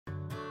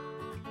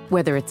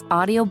Whether it's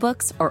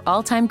audiobooks or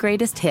all-time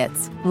greatest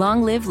hits,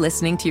 long live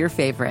listening to your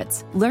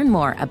favorites. Learn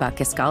more about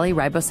Kisqali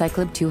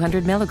Ribociclib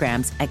 200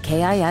 milligrams at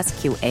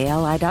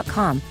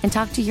KISQALI.com and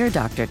talk to your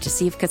doctor to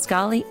see if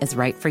Kisqali is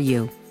right for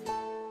you.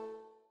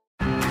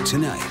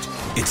 Tonight,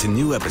 it's a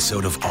new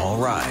episode of All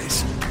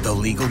Rise, the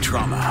legal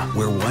drama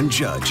where one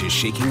judge is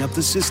shaking up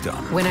the system.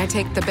 When I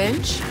take the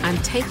bench, I'm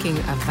taking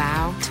a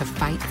vow to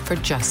fight for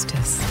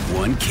justice.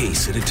 One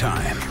case at a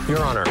time.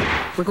 Your Honor.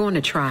 We're going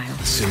to trial.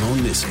 Simone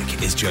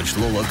Missick is Judge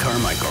Lola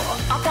Carmichael.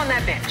 Up on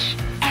that bench.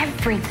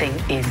 Everything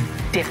is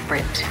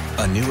different.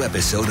 A new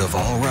episode of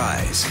All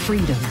Rise.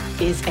 Freedom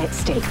is at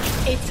stake.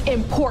 It's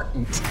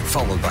important.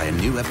 Followed by a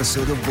new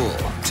episode of Bull,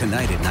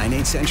 tonight at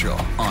 9/8 Central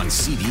on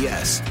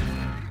CBS.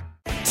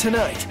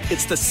 Tonight,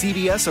 it's the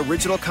CBS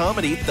original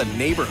comedy, The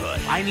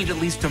Neighborhood. I need at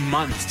least a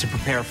month to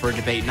prepare for a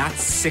debate, not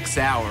 6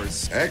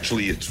 hours.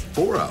 Actually, it's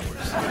 4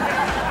 hours.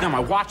 No, my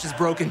watch is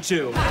broken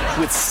too.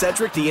 With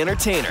Cedric the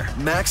Entertainer,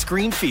 Max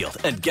Greenfield,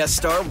 and guest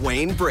star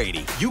Wayne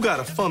Brady. You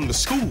gotta fund the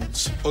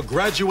schools or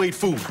graduate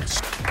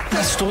fools.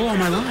 I stole all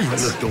my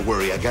lines. Look, don't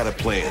worry, I got a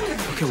plan.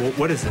 Okay, well,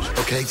 what is it?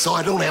 Okay, so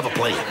I don't have a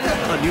plan.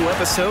 A new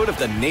episode of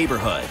The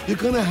Neighborhood. You're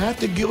gonna have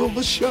to give them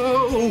a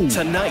show.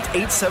 Tonight,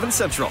 8/7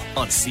 Central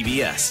on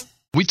CBS.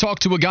 We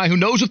talked to a guy who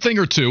knows a thing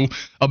or two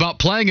about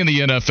playing in the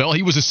NFL.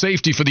 He was a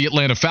safety for the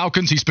Atlanta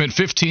Falcons. He spent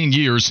 15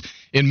 years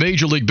in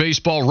Major League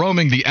Baseball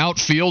roaming the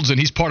outfields, and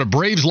he's part of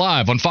Braves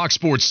Live on Fox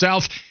Sports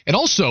South. And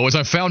also, as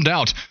I found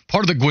out,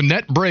 part of the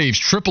Gwinnett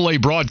Braves AAA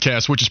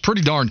broadcast, which is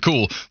pretty darn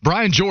cool.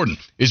 Brian Jordan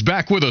is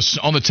back with us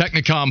on the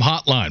Technicom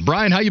hotline.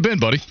 Brian, how you been,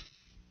 buddy?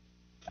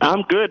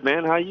 I'm good,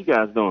 man. How you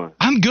guys doing?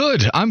 I'm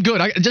good. I'm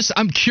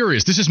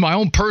curious. This is my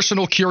own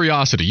personal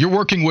curiosity. You're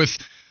working with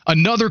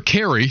another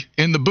Carey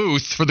in the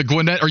booth for the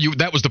Gwinnett,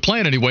 that was the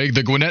plan anyway,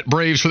 the Gwinnett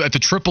Braves at the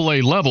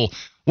AAA level.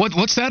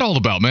 What's that all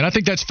about, man? I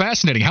think that's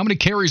fascinating. How many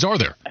Careys are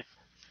there?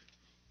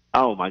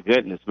 Oh, my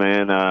goodness,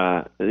 man.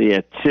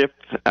 Chip,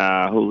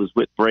 who was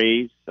with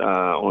Braves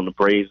on the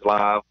Braves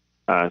Live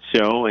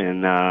show,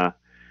 and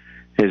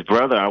his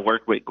brother I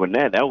worked with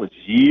Gwinnett. That was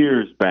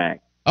years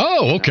back.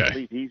 Oh,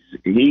 okay.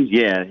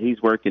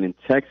 He's working in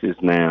Texas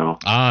now.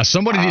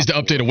 Somebody needs to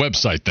update a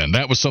website then.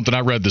 That was something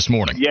I read this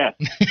morning. Yes,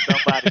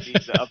 somebody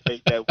needs to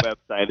update that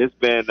website. It's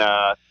been,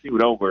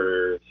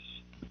 over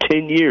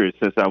 10 years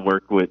since I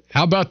worked with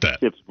How about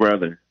that? Chip's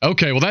brother.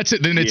 Okay, well, that's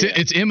it. Then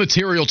it's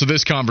immaterial to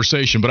this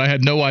conversation, but I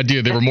had no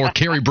idea there were more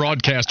Carey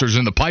broadcasters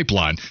in the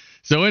pipeline.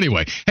 So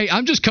anyway, hey,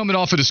 I'm just coming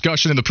off a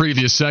discussion in the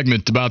previous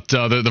segment about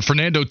the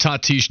Fernando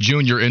Tatis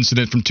Jr.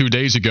 incident from 2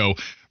 days ago.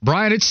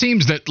 Brian, it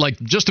seems that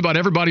just about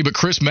everybody but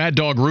Chris Mad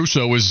Dog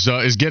Russo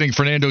is getting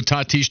Fernando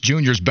Tatis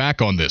Jr.'s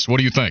back on this. What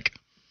do you think?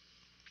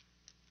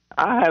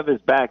 I have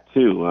his back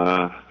too.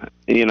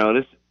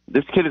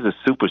 This kid is a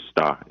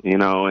superstar,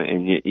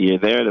 and you're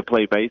there to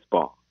play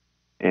baseball.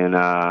 And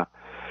at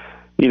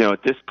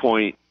this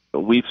point,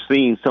 we've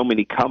seen so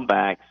many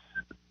comebacks.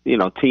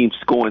 Teams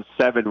scoring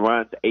 7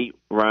 runs,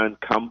 8-run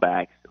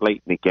comebacks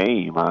late in the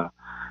game.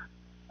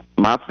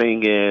 My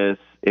thing is,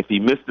 if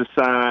you miss the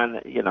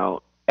sign,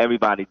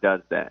 everybody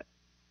does that.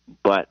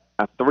 But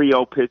a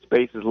 3-0 pitch,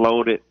 bases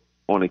loaded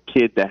on a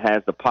kid that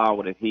has the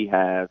power that he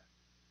has,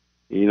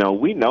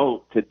 we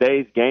know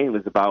today's game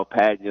is about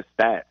padding your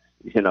stats.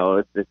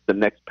 It's the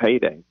next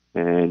payday.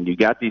 And you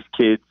got these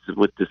kids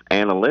with this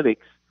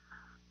analytics,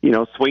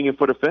 swinging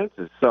for the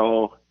fences.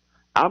 So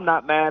I'm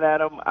not mad at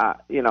him.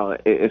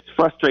 It's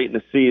frustrating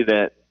to see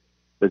that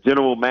the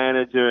general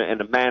manager and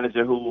the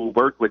manager who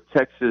worked with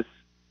Texas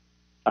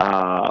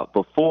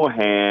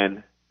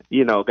beforehand,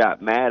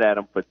 got mad at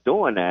him for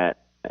doing that.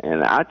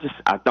 And I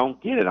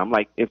don't get it. I'm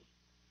like, if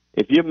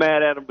you're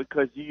mad at him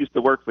because you used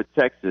to work for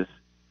Texas,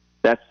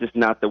 that's just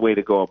not the way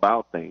to go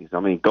about things. I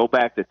mean, go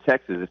back to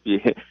Texas.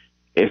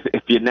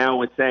 If you're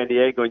now in San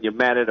Diego and you're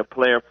mad at a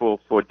player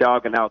for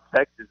dogging out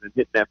Texas and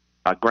hitting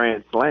a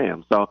grand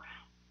slam. So,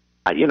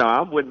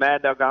 I'm with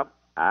Mad Dog.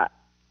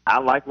 I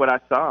like what I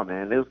saw,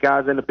 man. Those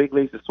guys in the big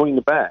leagues to swing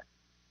the bat.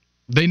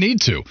 They need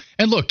to.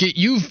 And look,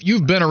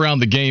 you've been around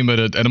the game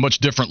at a much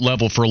different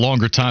level for a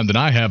longer time than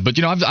I have. But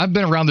I've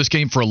been around this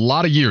game for a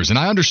lot of years, and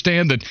I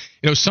understand that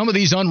some of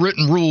these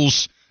unwritten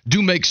rules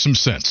do make some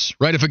sense,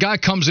 right? If a guy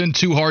comes in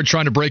too hard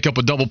trying to break up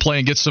a double play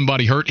and gets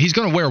somebody hurt, he's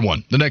going to wear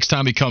one the next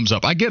time he comes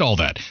up. I get all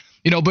that.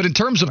 But in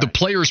terms of the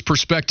player's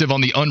perspective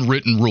on the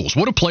unwritten rules,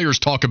 what do players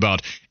talk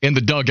about in the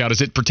dugout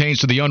as it pertains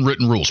to the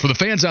unwritten rules for the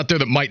fans out there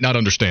that might not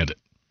understand it?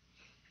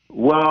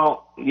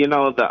 Well,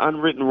 the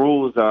unwritten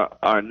rules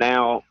are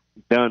now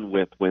done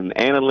with. When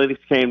analytics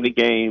came to the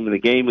game and the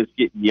game is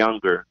getting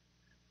younger,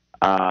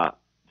 to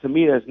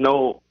me, there's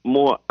no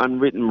more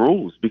unwritten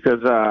rules because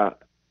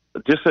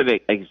just an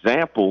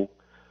example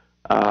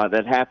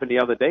that happened the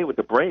other day with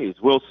the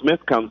Braves. Will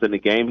Smith comes in the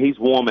game. He's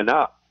warming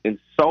up, and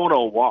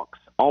Soto walks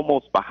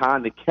almost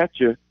behind the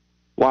catcher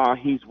while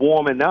he's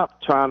warming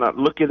up, trying to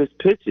look at his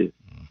pitches.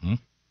 Mm-hmm.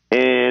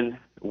 And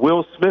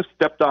Will Smith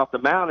stepped off the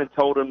mound and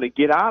told him to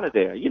get out of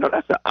there.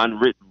 That's an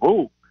unwritten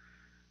rule.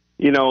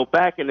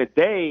 back in the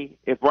day,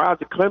 if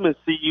Roger Clemens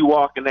see you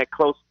walking that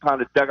close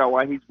behind the dugout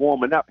while he's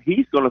warming up,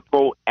 he's going to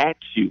throw at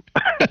you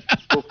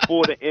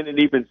before the inning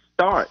even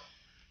starts.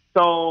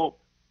 So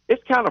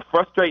it's kind of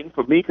frustrating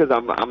for me because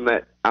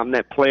I'm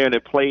that player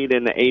that played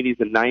in the 80s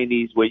and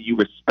 90s where you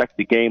respect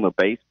the game of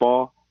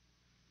baseball.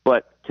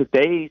 But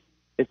today,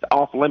 it's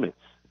off limits.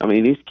 I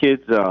mean, these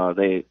kids,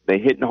 they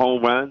hitting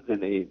home runs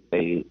and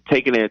they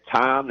taking their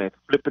time, they're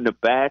flipping the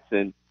bats,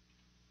 and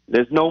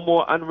there's no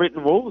more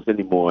unwritten rules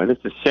anymore, and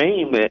it's a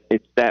shame that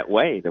it's that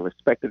way. The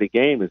respect of the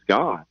game is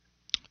gone.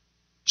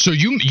 So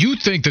you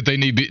think that they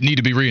need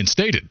to be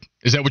reinstated?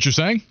 Is that what you're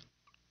saying?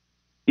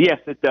 Yes,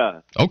 it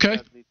does. Okay. It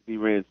does need to be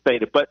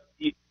reinstated. But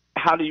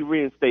how do you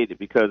reinstate it?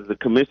 Because the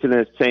commission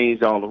has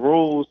changed all the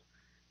rules.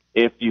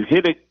 If you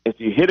hit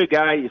a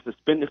guy, you're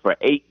suspended for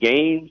 8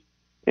 games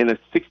in a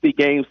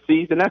 60-game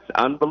season. That's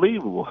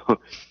unbelievable.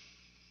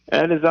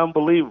 That is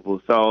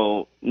unbelievable.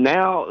 So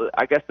now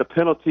I guess the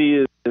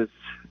penalty is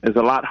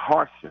a lot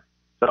harsher.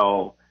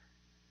 So,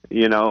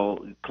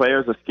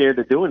 players are scared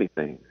to do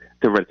anything,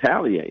 to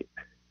retaliate.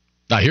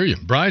 I hear you.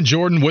 Brian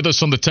Jordan with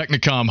us on the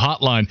Technicom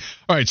hotline.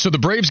 All right, so the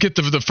Braves get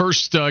the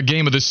first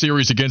game of this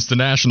series against the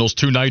Nationals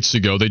 2 nights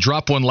ago. They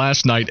dropped one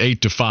last night,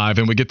 8-5,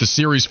 and we get the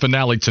series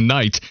finale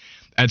tonight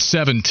at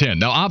 7:10.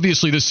 Now,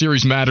 obviously, this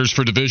series matters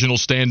for divisional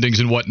standings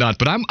and whatnot,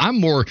 but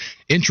I'm more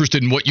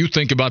interested in what you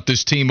think about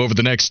this team over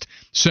the next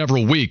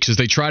several weeks as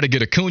they try to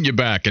get Acuna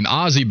back and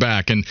Ozzie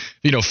back and,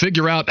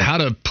 figure out how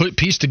to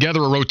piece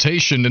together a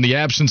rotation in the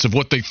absence of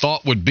what they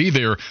thought would be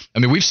there. I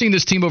mean, we've seen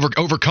this team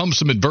overcome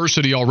some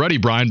adversity already,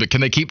 Brian, but can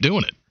they keep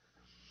doing it?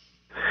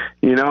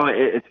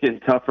 It's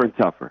getting tougher and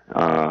tougher.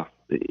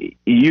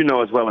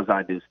 As well as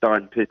I do,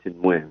 starting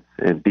pitching wins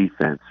and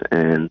defense.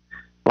 And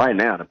right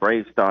now, the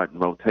Braves starting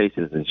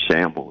rotations in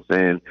shambles,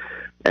 and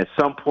at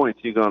some point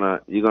you're gonna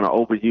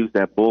overuse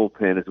that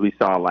bullpen, as we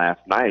saw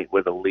last night,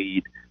 where the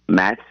lead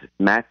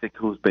Matzek,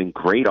 who's been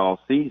great all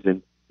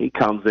season, he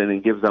comes in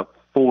and gives up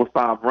 4 or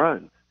 5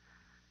 runs.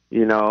 He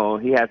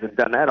hasn't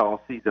done that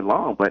all season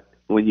long, but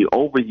when you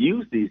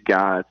overuse these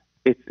guys,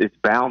 it's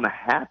bound to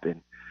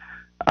happen.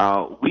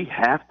 We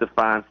have to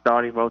find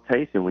starting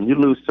rotation. When you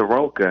lose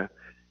Soroka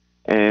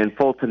and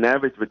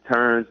Fulton-Evans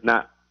returns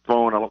not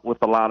throwing with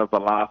a lot of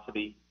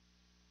velocity,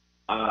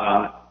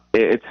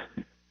 it's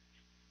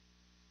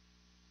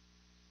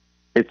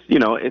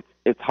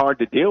hard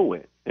to deal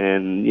with.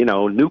 And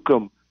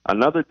Newcomb,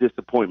 another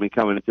disappointment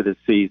coming into this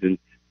season.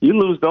 You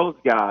lose those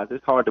guys,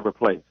 it's hard to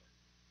replace.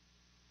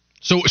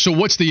 So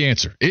what's the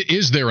answer?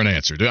 Is there an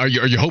answer? Are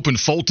you hoping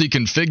Fulte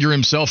can figure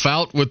himself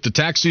out with the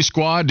taxi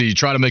squad? Do you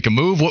try to make a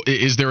move?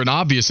 Is there an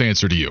obvious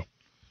answer to you?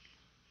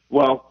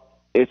 Well,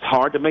 it's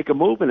hard to make a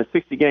move in a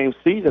 60-game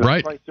season. Right.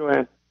 I'm quite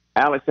sure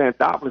Alex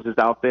Anthopoulos is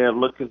out there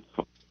looking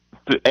for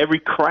every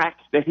crack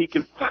that he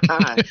can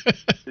find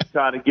to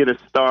try to get a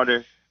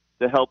starter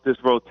to help this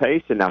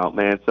rotation out,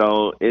 man.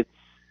 So it's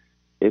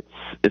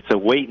a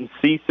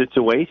wait-and-see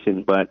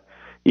situation, but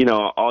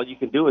all you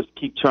can do is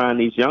keep trying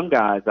these young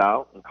guys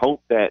out and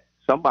hope that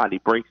somebody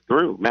breaks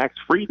through. Max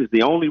Fried is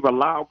the only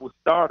reliable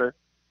starter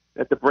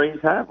that the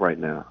Braves have right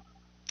now.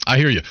 I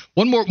hear you.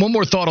 One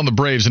more thought on the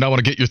Braves, and I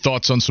want to get your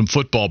thoughts on some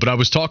football. But I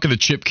was talking to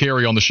Chip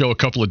Carey on the show a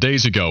couple of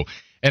days ago,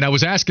 and I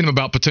was asking him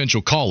about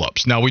potential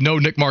call-ups. Now, we know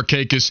Nick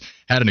Markakis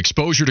had an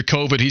exposure to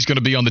COVID. He's going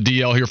to be on the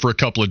DL here for a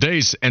couple of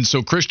days, and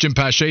so Christian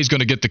Pache is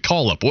going to get the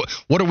call-up.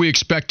 What are we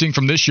expecting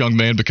from this young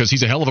man, because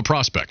he's a hell of a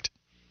prospect?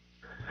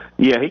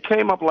 Yeah, he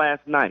came up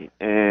last night.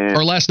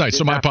 Or last night,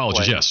 so my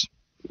apologies, play. yes.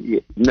 Yeah,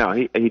 no,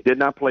 he did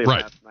not play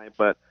last night,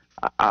 but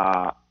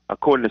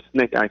according to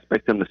Snick, I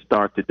expect him to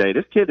start today.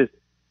 This kid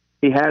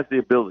he has the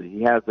ability.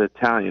 He has the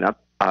talent.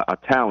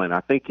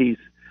 I think he's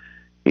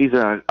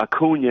a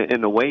Acuna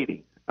in the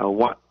waiting,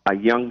 a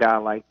young guy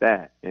like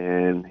that.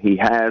 And he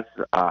has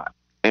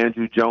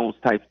Andrew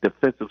Jones-type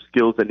defensive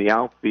skills in the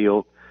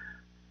outfield,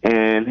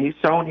 and he's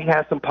shown he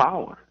has some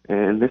power.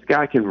 And this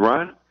guy can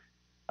run.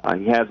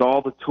 He has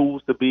all the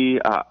tools to be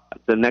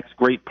the next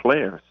great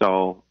player.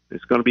 So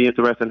it's going to be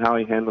interesting how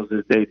he handles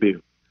his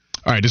debut.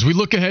 All right, as we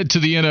look ahead to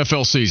the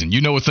NFL season,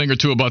 you know a thing or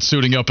two about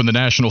suiting up in the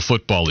National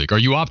Football League. Are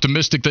you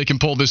optimistic they can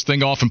pull this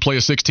thing off and play a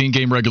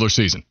 16-game regular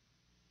season?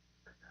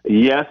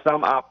 Yes,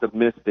 I'm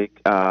optimistic,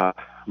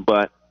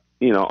 but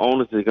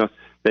owners are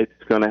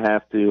going to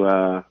have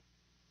to.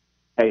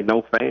 Hey,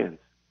 no fans.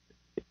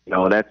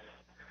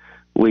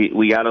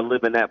 We got to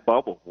live in that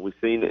bubble. We've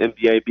seen the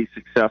NBA be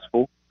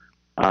successful.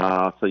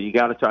 So you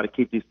got to try to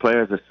keep these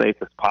players as safe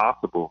as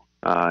possible.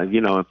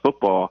 In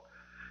football,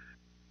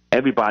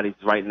 everybody's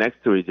right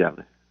next to each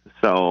other.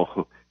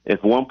 So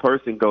if one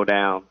person go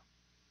down,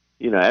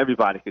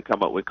 everybody could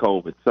come up with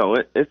COVID. So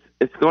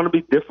it's going to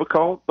be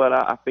difficult, but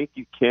I think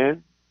you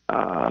can,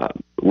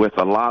 with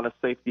a lot of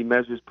safety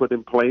measures put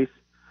in place.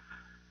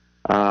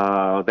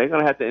 They're going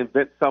to have to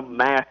invent some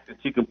mask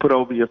that you can put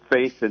over your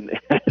face and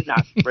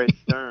not spread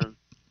germs,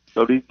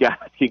 so these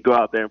guys can go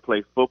out there and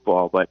play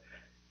football. But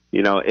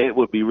it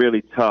would be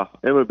really tough.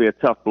 It would be a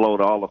tough blow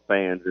to all the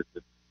fans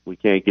we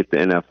can't get the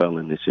NFL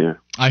in this year.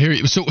 I hear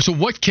you. So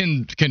what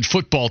can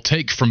football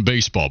take from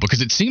baseball?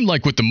 Because it seemed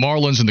like with the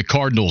Marlins and the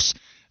Cardinals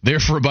there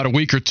for about a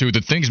week or two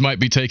that things might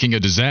be taking a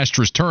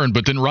disastrous turn,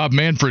 but then Rob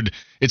Manfred,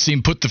 it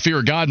seemed, put the fear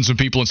of God in some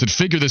people and said,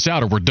 figure this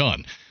out or we're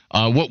done.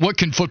 What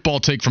can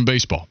football take from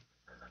baseball?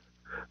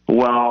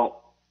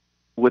 Well,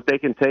 what they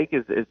can take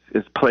is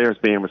players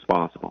being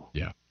responsible.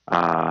 Yeah.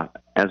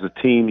 As a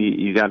team,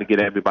 you got to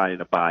get everybody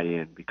to buy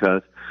in,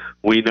 because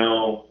we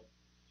know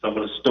some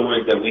of the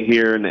stories that we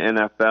hear in the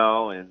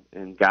NFL,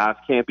 and guys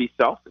can't be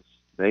selfish.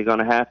 They're going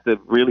to have to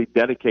really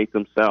dedicate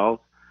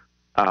themselves,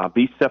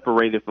 be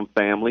separated from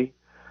family.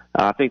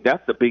 I think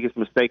that's the biggest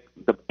mistake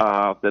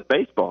that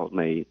baseball's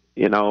made.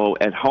 You know,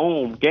 at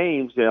home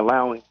games, they're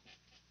allowing,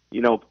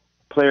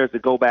 players to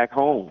go back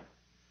home.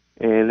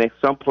 And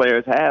some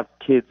players have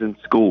kids in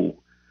school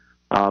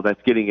that's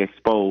getting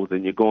exposed,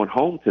 and you're going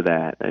home to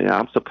that. And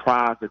I'm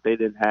surprised that they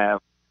didn't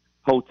have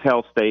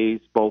hotel stays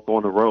both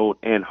on the road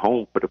and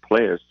home for the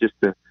players, just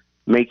to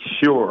make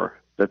sure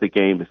that the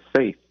game is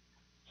safe.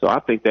 So I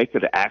think they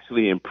could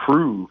actually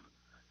improve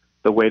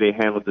the way they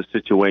handled the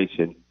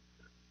situation.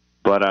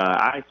 But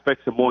I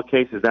expect some more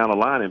cases down the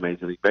line in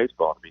Major League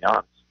Baseball, to be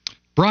honest.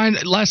 Brian,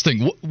 last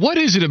thing. What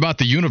is it about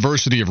the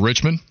University of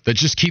Richmond that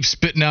just keeps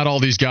spitting out all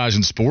these guys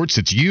in sports?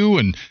 It's you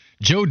and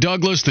Joe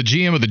Douglas, the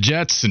GM of the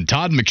Jets, and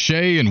Todd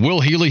McShay and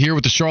Will Healy here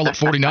with the Charlotte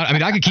 49. I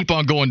mean, I could keep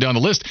on going down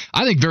the list.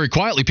 I think very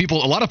quietly, a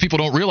lot of people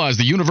don't realize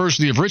the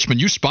University of Richmond,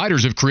 you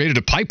Spiders, have created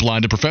a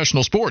pipeline to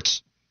professional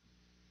sports.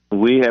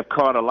 We have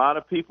caught a lot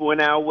of people in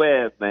our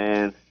web,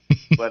 man.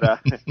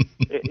 But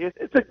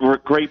it's a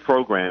great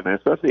program, man,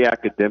 especially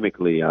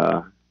academically.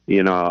 I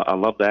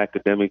love the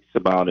academics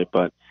about it,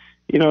 but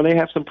they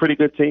have some pretty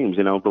good teams.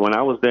 But when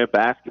I was there,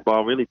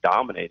 basketball really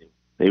dominated.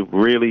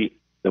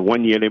 The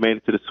one year they made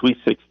it to the Sweet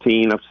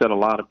 16, upset a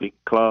lot of big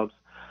clubs,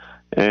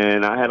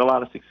 and I had a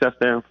lot of success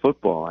there in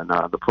football. And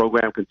the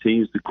program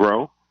continues to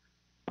grow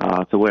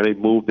to where they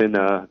moved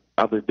into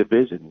other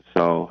divisions.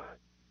 So,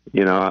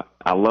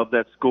 I love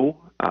that school,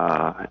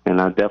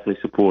 and I definitely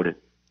support it.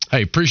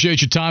 Hey,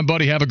 appreciate your time,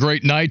 buddy. Have a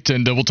great night,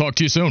 and we'll talk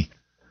to you soon.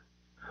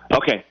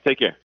 Okay, take care.